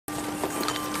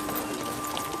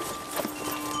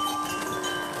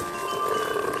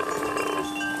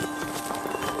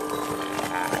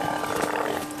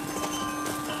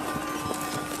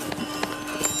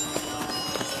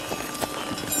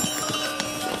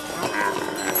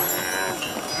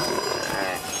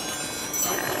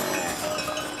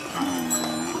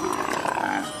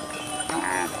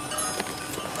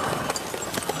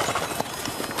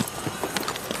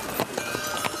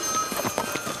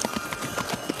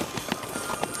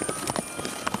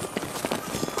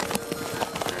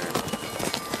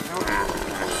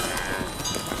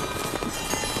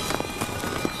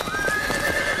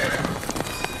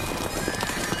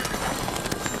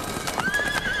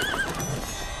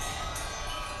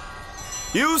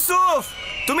ইউসুফ,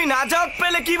 তুমি নাজাত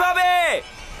পেলে কিভাবে?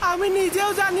 আমি নিজেও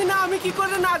জানি না আমি কি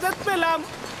করে নাজাত পেলাম।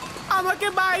 আমাকে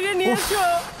বাইরে নিয়ে এসো।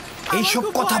 এইসব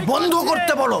কথা বন্ধ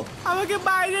করতে বলো। আমাকে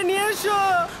বাইরে নিয়ে এসো।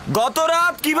 গত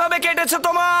রাত কিভাবে কেটেছে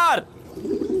তোমার?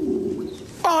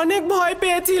 অনেক ভয়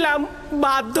পেয়েছিলাম,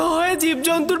 বাধ্য হয়ে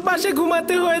জীবজন্তুর পাশে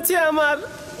ঘুমাতে হয়েছে আমার।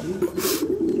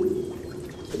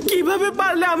 কিভাবে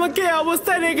পারলে আমাকে এই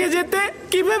অবস্থায় রেখে যেতে?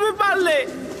 কিভাবে পারলে?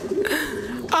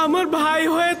 আমার ভাই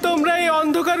হয়ে তোমরা এই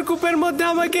অন্ধকার কূপের মধ্যে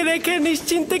আমাকে রেখে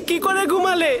নিশ্চিন্তে কি করে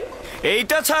ঘুমালে?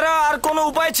 এইটা ছাড়া আর কোনো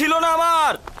উপায় ছিল না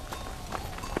আমার।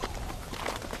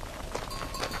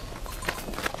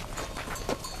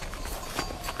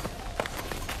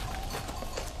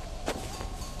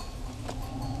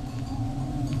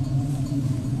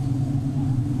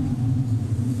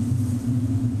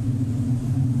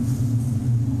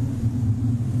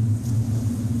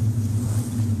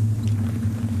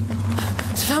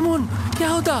 সামন, কে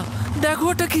হতা? দেখো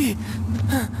ওটা কি?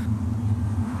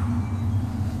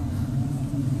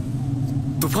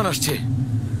 তুফান আসছে।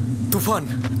 তুফান,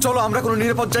 চলো আমরা কোনো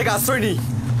নিরাপদ জায়গায় আশ্রয় নিই।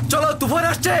 চলো, তুফান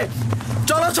আসছে।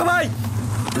 চলো সবাই,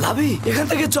 লাভি এখান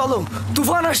থেকে চলো।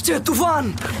 তুফান আসছে, তুফান।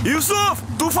 ইউসুফ,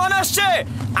 তুফান আসছে।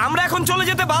 আমরা এখন চলে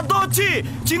যেতে বাধ্য হচ্ছি।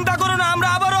 চিন্তা করো না, আমরা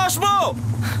আবারও আসবো।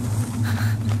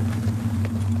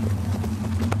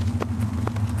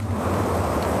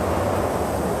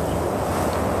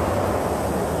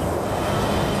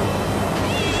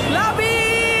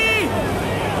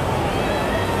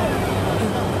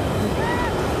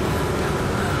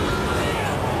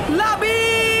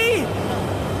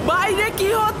 বাইরে কি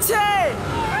হচ্ছে?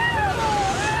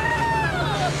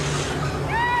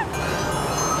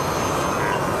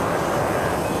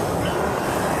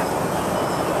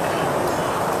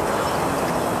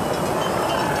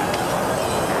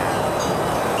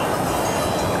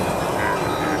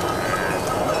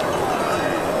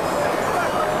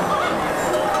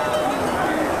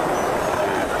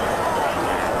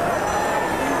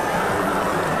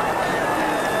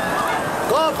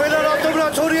 তোমরা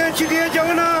ছড়িয়ে ছিটিয়ে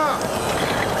যাবে না,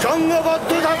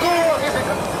 সংঘবদ্ধ থাকো।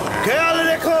 খেয়াল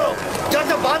রেখো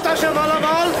যাতে বাতাসে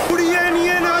মালামাল উড়িয়ে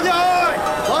নিয়ে না যায়।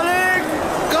 অনেক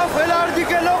কাফেলার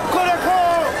দিকে লক্ষ্য রেখো।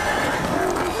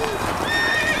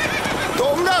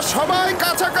 তোমরা সবাই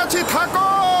কাছাকাছি থাকো,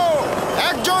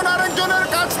 একজন আরেকজনের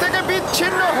কাছ থেকে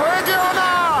বিচ্ছিন্ন হয়ে যেও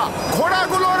না।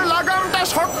 ঘোড়াগুলোর লাগামটা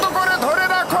শক্ত করে ধরে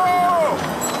রাখো।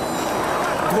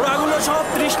 ঘোড়াগুলো সব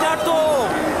তৃষ্ণার্ত,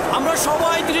 আমরা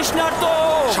সবাই তৃষ্ণার্ত।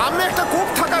 সামনে একটা কূপ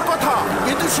থাকার কথা,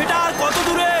 কিন্তু সেটা আর কত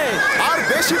দূরে? আর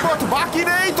বেশি পথ বাকি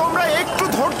নেই, তোমরা একটু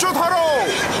ধৈর্য ধরো।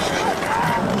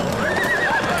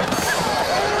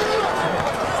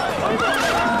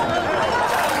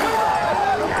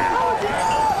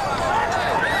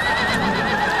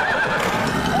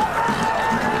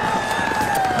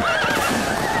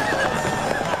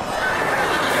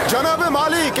 জনাবে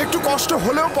মালিক, একটু কষ্ট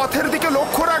হলেও পথের দিকে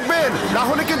লক্ষ্য রাখবেন, না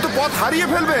হলে কিন্তু পথ হারিয়ে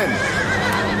ফেলবেন।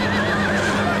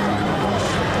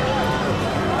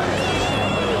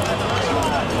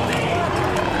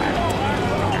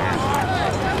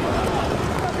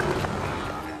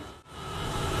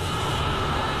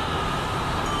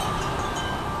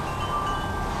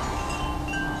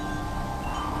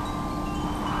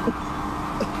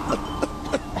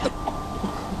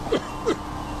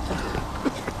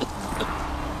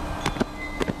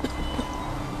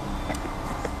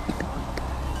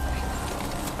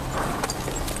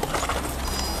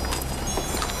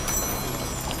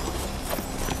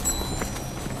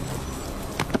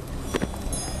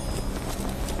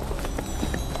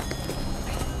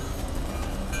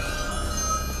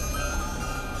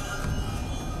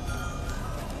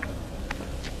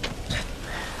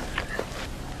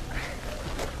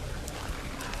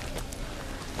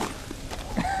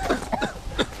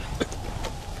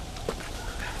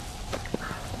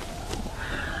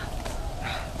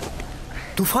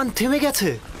 তুফান থেমে গেছে।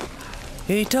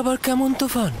 এইটা আবার কেমন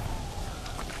তুফান?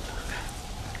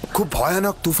 খুব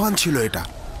ভয়ানক তুফান ছিল এটা,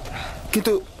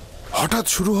 কিন্তু হঠাৎ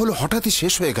শুরু হলো, হঠাৎই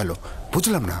শেষ হয়ে গেল,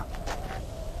 বুঝলাম না।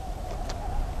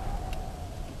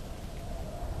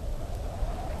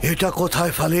 এটা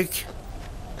কোথায় ফালিক?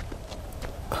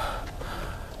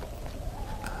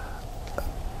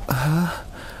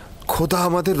 খোদা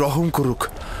আমাদের রহম করুক,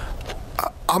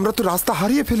 আমরা তো রাস্তা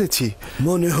হারিয়ে ফেলেছি।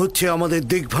 মনে হচ্ছে আমাদের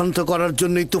দিগ্ভ্রান্ত করার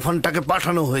জন্যই তুফানটাকে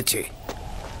পাঠানো হয়েছে।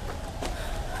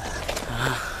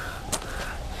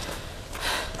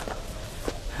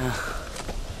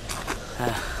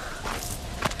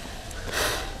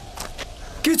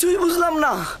 কিছুই বুঝলাম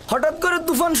না, হঠাৎ করে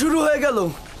তুফান শুরু হয়ে গেল,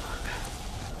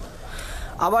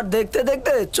 আবার দেখতে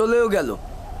দেখতে চলেও গেল।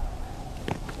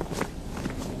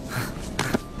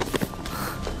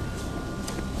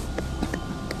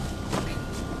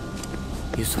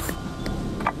 ইউসুফ,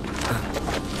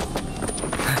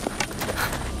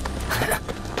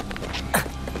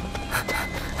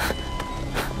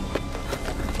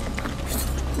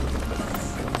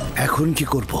 এখন কি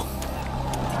করব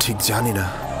ঠিক জানি না।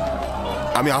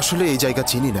 আমি আসলে এই জায়গা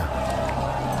চিনি না।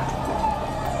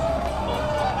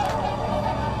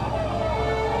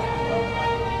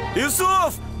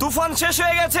 ইউসুফ, তুফান শেষ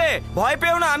হয়ে গেছে, ভয়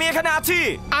পেও না, আমি এখানে আছি।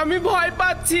 আমি ভয়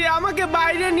পাচ্ছি, আমাকে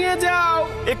বাইরে নিয়ে যাও।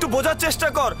 একটু বোঝার চেষ্টা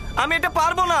কর, আমি এটা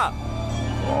পারবো না।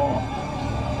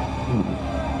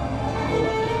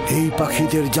 এই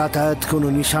পাখিদের যাতায়াত কোনো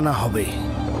নিশানা হবে।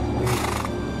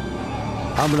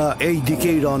 আমরা এই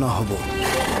দিকেই রওনা হব।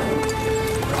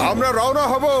 আমরা রওনা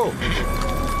হব,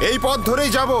 এই পথ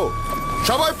ধরেই যাব।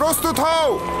 সবাই প্রস্তুত হও।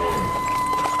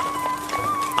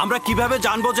 আমরা কিভাবে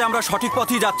জানবো যে আমরা সঠিক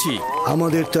পথেই যাচ্ছি?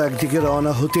 আমাদের তো একদিকে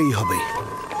রওনা হতেই হবে।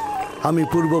 আমি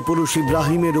পূর্বপুরুষ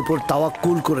ইব্রাহিমের উপর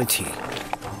তাওয়াক্কুল করেছি।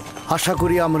 আশা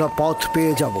করি আমরা পথ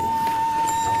পেয়ে যাব।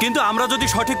 কিন্তু আমরা যদি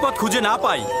সঠিক পথ খুঁজে না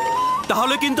পাই,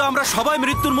 তাহলে কিন্তু আমরা সবাই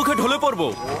মৃত্যুর মুখে ঢলে পড়ব।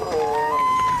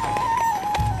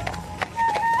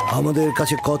 আমাদের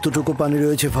কাছে কতটুকু পানি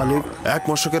রয়েছে ফালিক? এক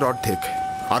মশকের অর্ধেক,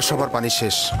 আর সবার পানি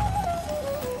শেষ।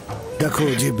 দেখো,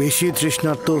 যে বেশি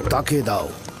তৃষ্ণার্ত তাকে দাও।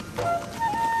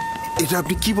 এটা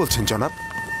আপনি কি বলছেন জনাব?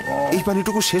 এই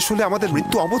পানিটুকু শেষ হলে আমাদের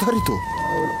মৃত্যু অবধারিত।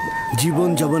 জীবন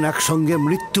যেমন একসঙ্গে,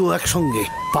 মৃত্যু একসঙ্গে।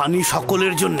 পানি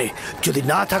সকলের জন্যে, যদি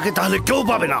না থাকে তাহলে কেউ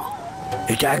পাবে না।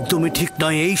 এটা একদমই ঠিক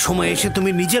নয়। এই সময় এসে তুমি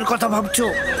নিজের কথা ভাবছো।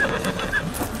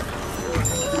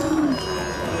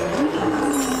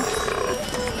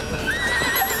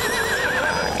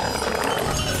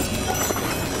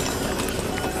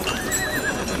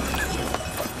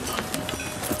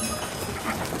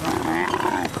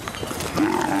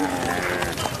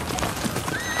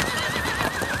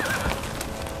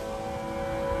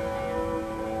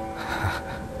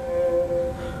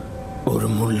 ওর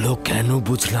মূল্য কেন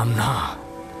বুঝলাম না।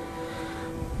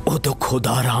 ও তো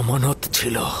খোদার আমানত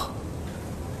ছিল।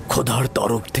 খোদার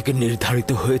তরফ থেকে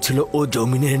নির্ধারিত হয়েছিল ও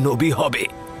জমিনের নবী হবে।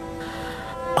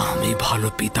 আমি ভালো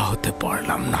পিতা হতে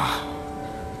পারলাম না।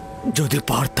 যদি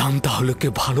পারতাম তাহলে ওকে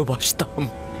ভালোবাসতাম।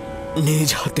 নিজ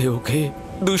হাতে ওকে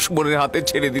দুশ্মনের হাতে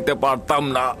ছেড়ে দিতে পারতাম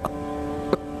না।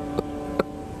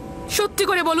 সত্যি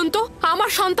করে বলুন তো, আমার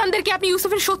সন্তানদেরকে আপনি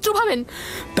ইউসুফের শত্রু ভাবেন?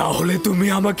 তাহলে তুমি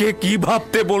আমাকে কি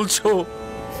ভাবতে বলছো?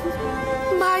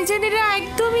 ভাইজানেরা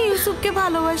একদমই ইউসুফকে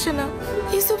ভালোবাসে না।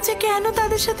 ইউসুফ যে কেন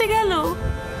তাদের সাথে গেল?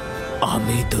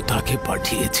 আমি তো তাকে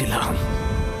পাঠিয়েছিলাম।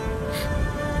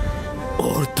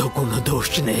 ওর তো কোনো দোষ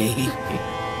নেই।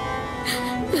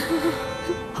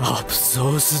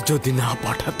 আফসোস যদি না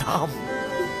পাঠাতাম।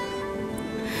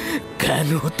 কেন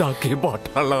তাকে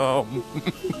পাঠালাম?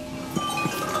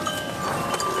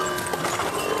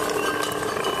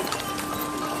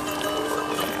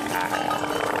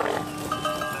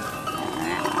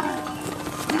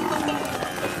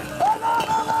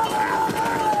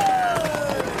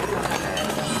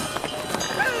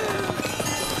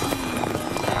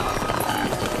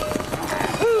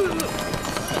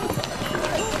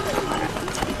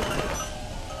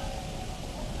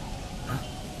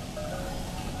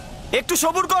 একটু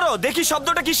সবুর করো, দেখি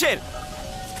শব্দটা কিসের।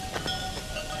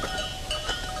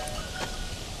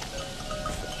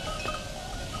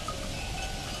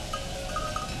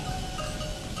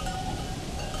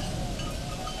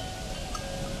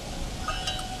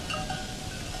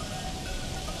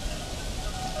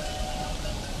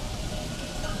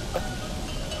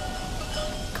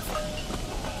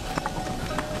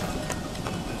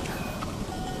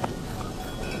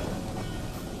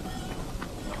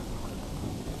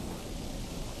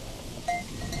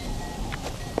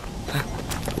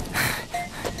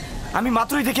 আমি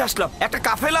মাত্রই দেখে আসলাম, একটা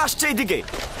কাফেলা আসছে এইদিকে।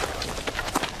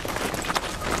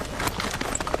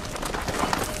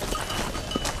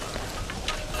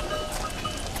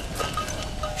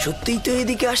 সত্যিই তো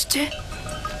এদিকে আসছে।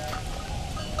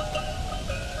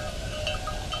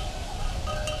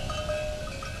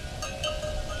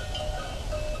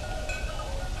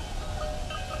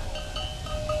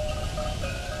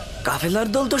 কাফেলার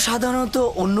দল তো সাধারণত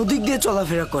অন্য দিক দিয়ে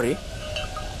চলাফেরা করে।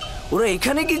 ওরা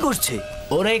এখানে কি করছে?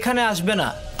 ওরা এখানে আসবে না,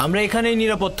 আমরা এখানেই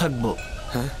নিরাপদ থাকবো।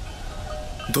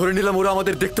 ধরে নিলাম ওরা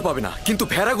আমাদের দেখতে পাবে না, কিন্তু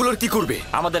ভেড়াগুলোর কি করবে?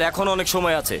 আমাদের এখনো অনেক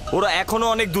সময় আছে, ওরা এখনো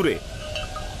অনেক দূরে।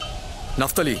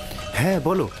 নাফতালি, হ্যাঁ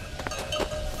বলো।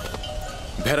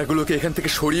 ভেড়াগুলোকে এখান থেকে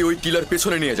সরিয়ে ওই টিলার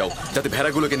পেছনে নিয়ে যাও, যাতে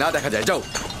ভেড়াগুলোকে না দেখা যায়। যাও।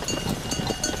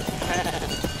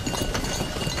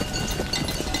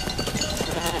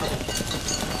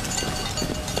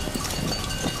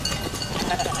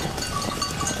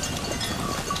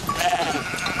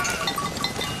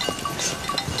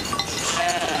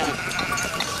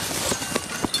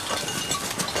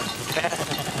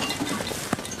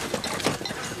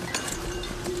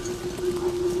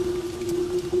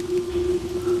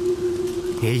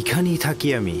 থাকি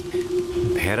আমি।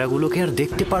 ভেড়াগুলোকে আর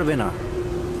দেখতে পারবে না।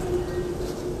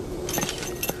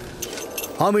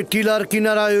 আমি টিলার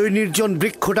কিনারায় ওই নির্জন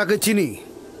বৃক্ষটাকে চিনি।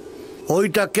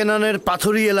 ওইটা কেনানের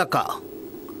পাথুরি এলাকা।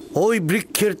 ওই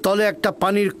বৃক্ষের তলে একটা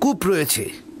পানির কূপ রয়েছে।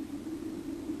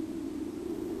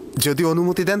 যদি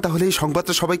অনুমতি দেন তাহলে এই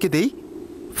সংবাদটা সবাইকে দেই।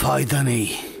 ফায়দা নেই,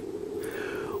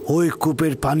 ওই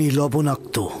কূপের পানি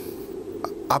লবণাক্ত।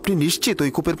 আপনি নিশ্চিত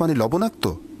ওই কূপের পানি লবণাক্ত?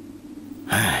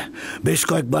 হ্যাঁ, বেশ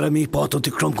কয়েকবার আমি পথ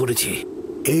অতিক্রম করেছি।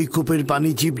 এই কূপের পানি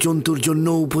জীবজন্তুর জন্য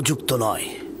উপযুক্ত নয়।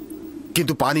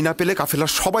 কিন্তু পানি না পেলে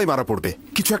কাফেলার সবাই মারা পড়বে।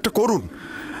 কিছু একটা করুন।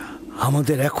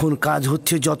 আমাদের এখন কাজ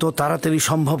হচ্ছে যত তাড়াতাড়ি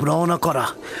সম্ভব রওনা করা,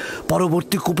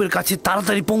 পরবর্তী কূপের কাছে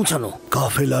তাড়াতাড়ি পৌঁছানো।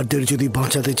 কাফেলারদের যদি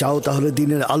বাঁচাতে চাও তাহলে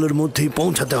দিনের আলোর মধ্যেই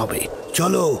পৌঁছাতে হবে।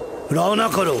 চলো, রওনা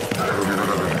করো।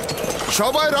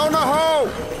 সবাই রওনা হও,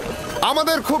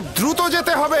 আমাদের খুব দ্রুত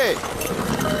যেতে হবে।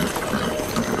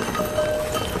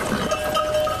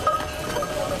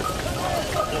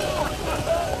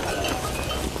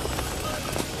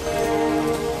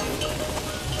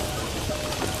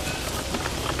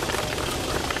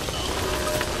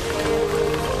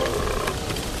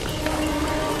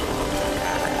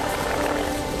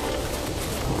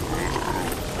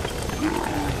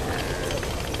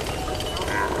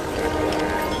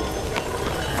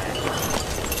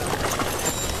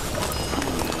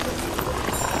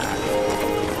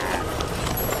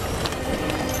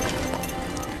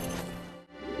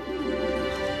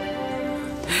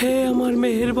 হে আমার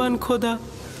মেহেরবান খোদা,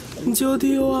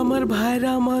 যদিও আমার ভাইরা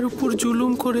আমার উপর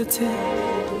জুলুম করেছে,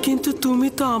 কিন্তু তুমি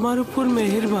তো আমার উপর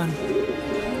মেহেরবান।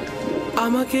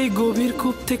 আমাকে এই গভীর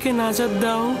কূপ থেকে নাজাত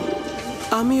দাও।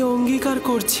 আমি অঙ্গীকার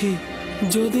করছি,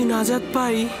 যদি নাজাত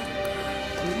পাই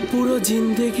পুরো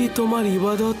জিন্দেগি তোমার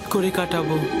ইবাদত করে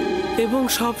কাটাবো এবং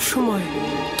সব সময়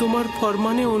তোমার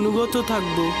ফরমানে অনুগত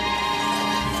থাকবো।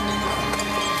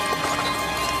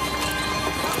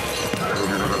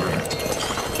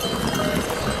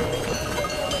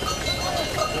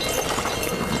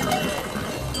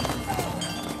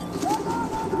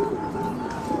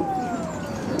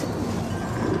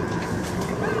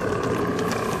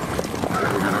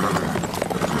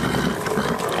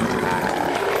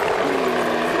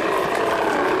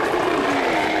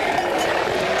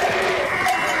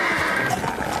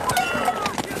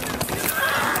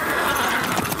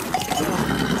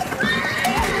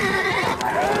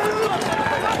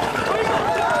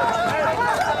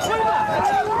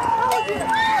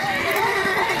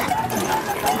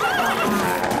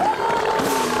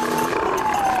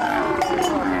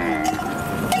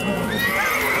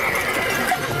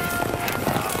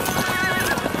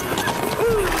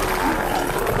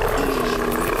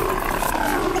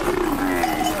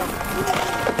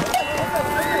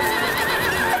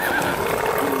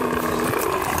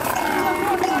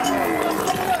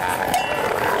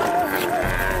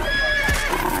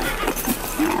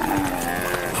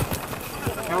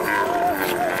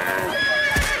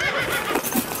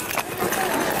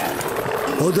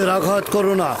 ওদের আঘাত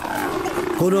করো না,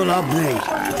 কোনো লাভ নেই।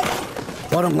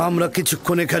 বরং আমরা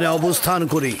কিছুক্ষণ এখানে অবস্থান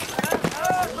করি।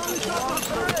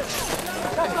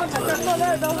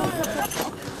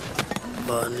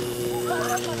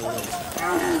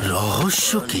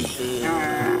 রহস্য কি?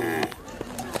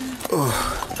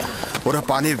 ওরা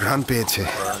পানির ঘ্রাণ পেয়েছে।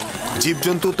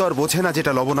 জীবজন্তু তো আর বোঝে না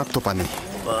যেটা লবণাক্ত পানি।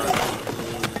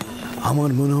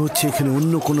 আমার মনে হচ্ছে এখানে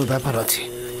অন্য কোনো ব্যাপার আছে।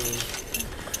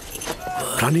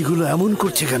 প্রাণীগুলো এমন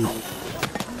করছে কেন?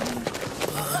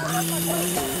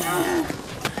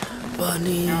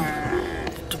 পানি,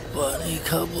 একটু পানি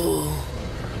খাবো।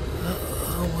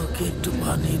 আমাকে একটু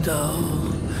পানি দাও,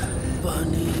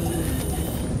 পানি।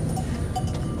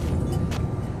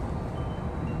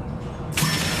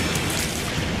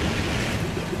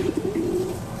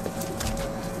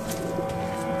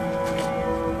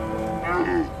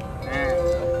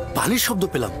 পানির শব্দ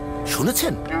পেলাম,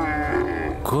 শুনেছেন?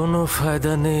 কোনো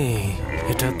ফায়দা নেই,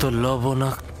 এটা তো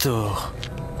লবণাক্ত।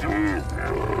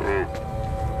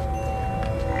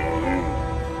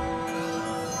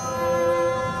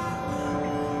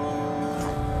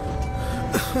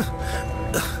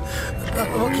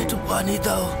 আমাকে একটু পানি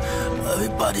দাও, আমি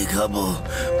পানি খাবো।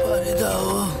 পানি দাও,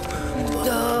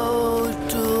 দাও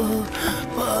একটু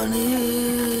পানি।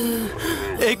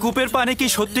 এই কূপের পানি কি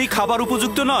সত্যিই খাবার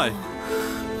উপযুক্ত নয়?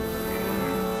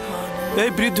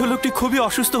 এই বৃদ্ধ লোকটি খুবই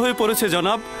অসুস্থ হয়ে পড়েছে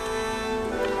জনাব।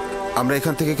 আমরা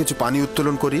এখান থেকে কিছু পানি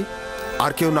উত্তোলন করি,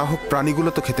 আর কেউ না হোক প্রাণীগুলো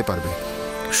তো খেতে পারবে।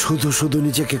 শুধু শুধু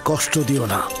নিজেকে কষ্ট দিও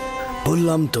না,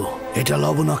 বললাম তো এটা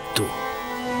লবণাক্ত।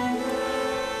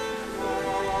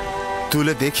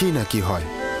 তুলে দেখি না কি হয়।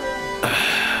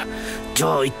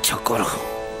 যা ইচ্ছা করো।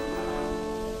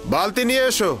 বালতি নিয়ে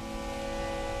এসো।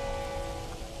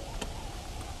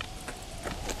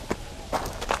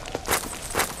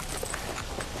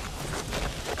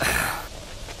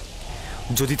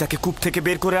 যদি তাকে কূপ থেকে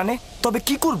বের করে আনে তবে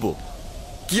কি করব?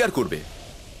 কি আর করবে?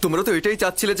 তোমরা তো এটাই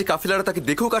চাচ্ছিলে যে কাফিলারা তাকে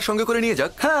দেখুক আর সঙ্গে করে নিয়ে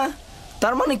যাক। হ্যাঁ,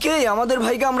 তার মানে কে আমাদের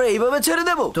ভাইকে আমরা এইভাবে ছেড়ে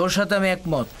দেব? তোর সাথে আমি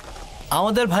একমত।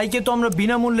 আমাদের ভাইকে তো আমরা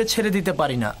বিনামূল্যে ছেড়ে দিতে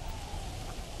পারি না।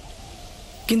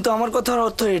 কিন্তু আমার কথার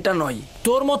অর্থ এটা নয়।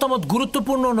 তোর মতামত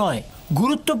গুরুত্বপূর্ণ নয়,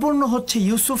 গুরুত্বপূর্ণ হচ্ছে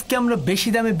ইউসুফকে আমরা বেশি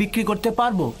দামে বিক্রি করতে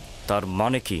পারবো। তার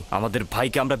মানে কি আমাদের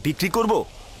ভাইকে আমরা বিক্রি করব?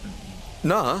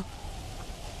 না,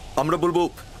 আমরা বলবো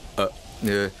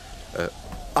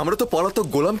আমরা তো পলাতক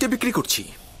গোলামকে বিক্রি করছি।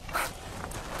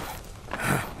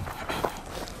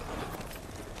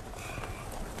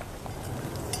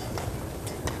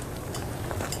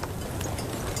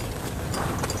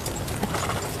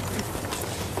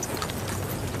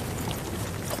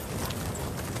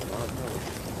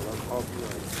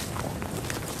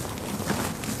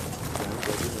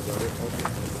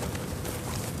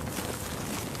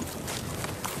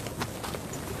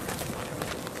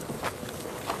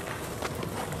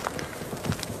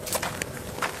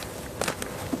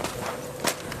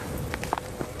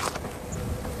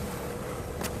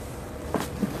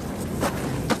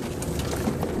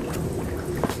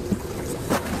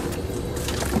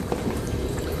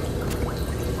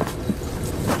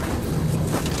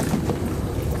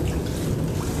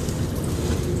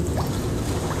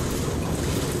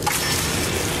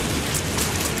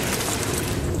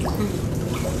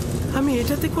 আমি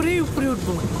এটাতে করেই উপরে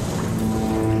উঠবো।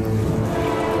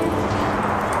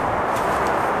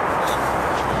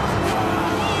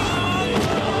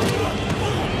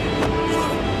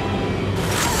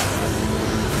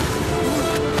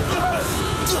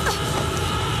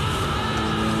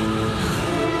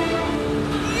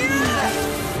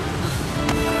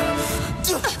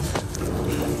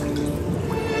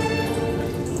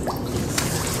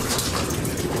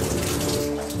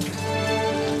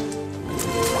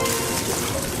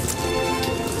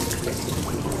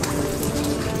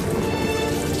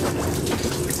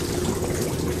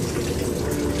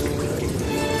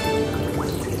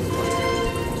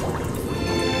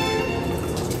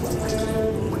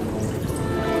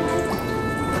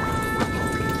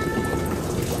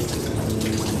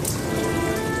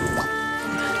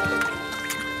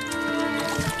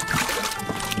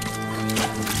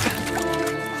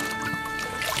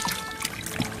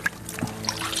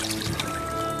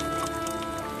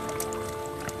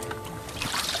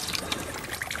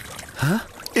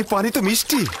 এই পানি তো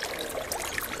মিষ্টি।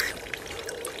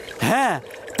 হ্যাঁ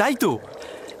তাই তো,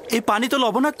 এই পানি তো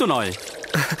লবণাক্ত নয়।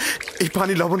 এই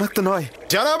পানি লবণাক্ত নয়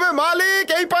জানাবে মালিক,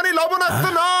 এই পানি লবণাক্ত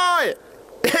নয়,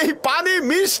 এই পানি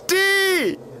মিষ্টি।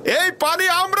 এই পানি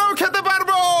আমরাও খেতে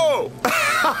পারবো।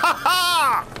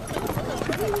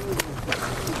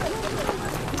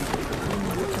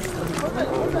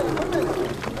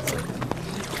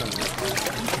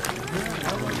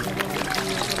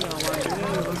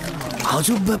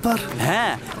 আজব ব্যাপার।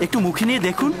 হ্যাঁ, একটু মুখে নিয়ে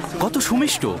দেখুন, কত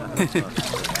সুমিষ্ট।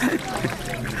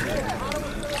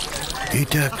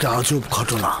 এটা একটা আজব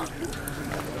ঘটনা।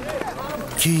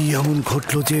 কি এমন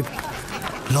ঘটলো যে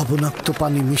লবণাক্ত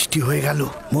পানি মিষ্টি হয়ে গেল?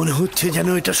 মনে হচ্ছে যেন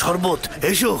এটা শরবত।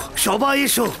 এসো সবাই,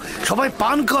 এসো সবাই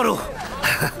পান করো।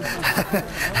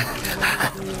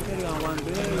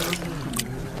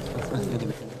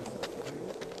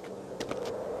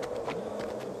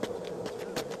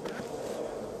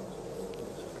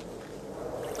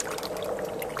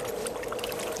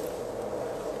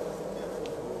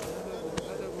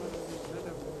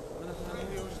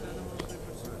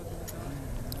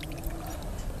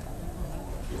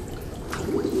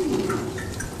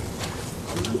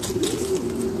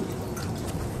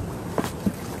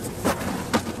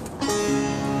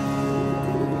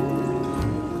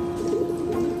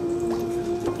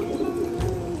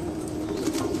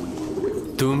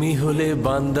 তুমি হলে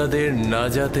বান্দাদের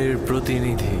নাজাতের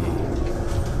প্রতিনিধি,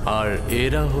 আর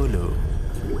এরা হলো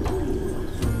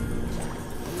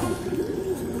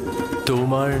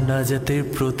তোমার নাজাতের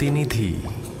প্রতিনিধি।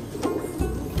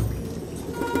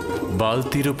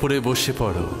 বালতির উপরে বসে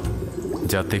পড়ো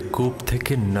যাতে কূপ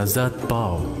থেকে নাজাত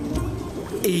পাও।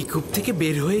 এই কূপ থেকে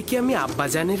বের হয়ে কি আমি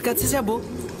আব্বাজানের কাছে যাব?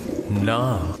 না,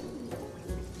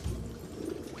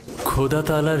 খোদা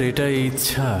তাআলার এটাই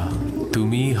ইচ্ছা,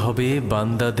 তুমি হবে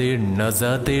বান্দাদের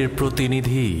নাজাতের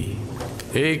প্রতিনিধি।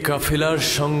 এই কাফেলার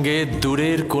সঙ্গে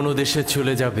দূরের কোনো দেশে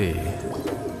চলে যাবে।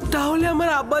 তাহলে আমার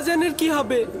আব্বাজানের কি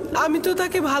হবে? আমি তো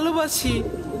তাকে ভালোবাসি।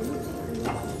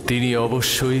 তিনি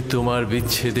অবশ্যই তোমার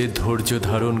বিচ্ছেদে ধৈর্য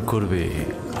ধারণ করবে,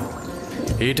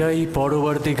 এটাই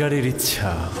পরবর্তীকারের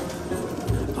ইচ্ছা।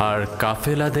 আর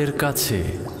কাফেলাদের কাছে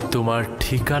তোমার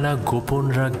ঠিকানা গোপন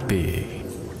রাখবে।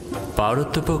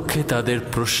 পারতপক্ষে তাদের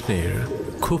প্রশ্নের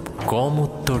খুব কম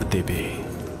উত্তর দেবে।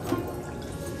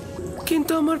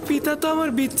 আমার পিতা তো আমার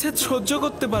বিচ্ছেদ সহ্য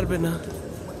করতে পারবে না।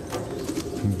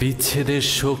 বিচ্ছেদের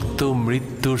শোক তো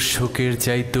মৃত্যুর শোকের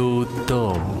চাইতেও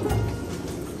উত্তম।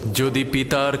 যদি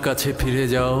পিতার কাছে ফিরে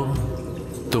যাও,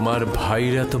 তোমার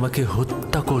ভাইরা তোমাকে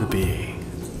হত্যা করবে।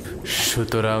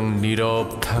 সুতরাং নীরব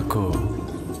থাকো,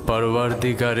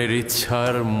 পরওয়ারদিগারের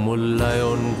ইচ্ছার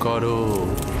মূল্যায়ন করো।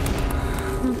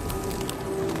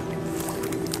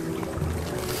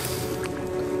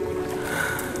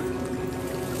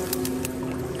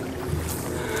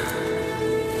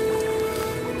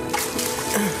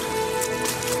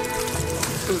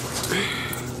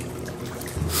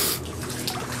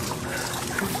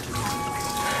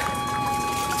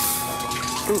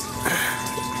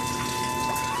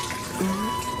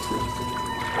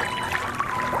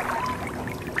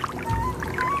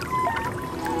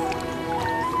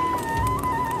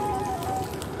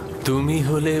 তুমি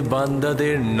হলে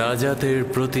বান্দাদের নাজাতের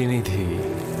প্রতিনিধি।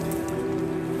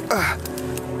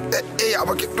 এই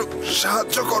আমাকে একটু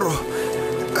সাহায্য করো।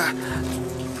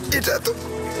 এটা তো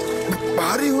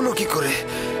ভারী হলো কি করে?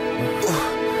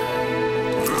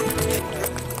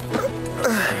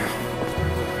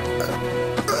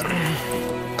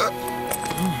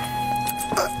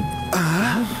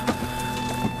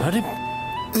 আরে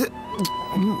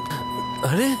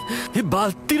আরে এই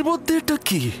বালতির মধ্যে এটা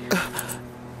কি?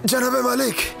 জানাবে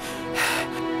মালিক,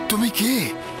 তুমি কি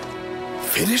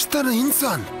ফেরেশতা না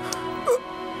ইনসান?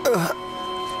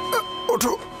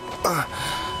 ওঠো।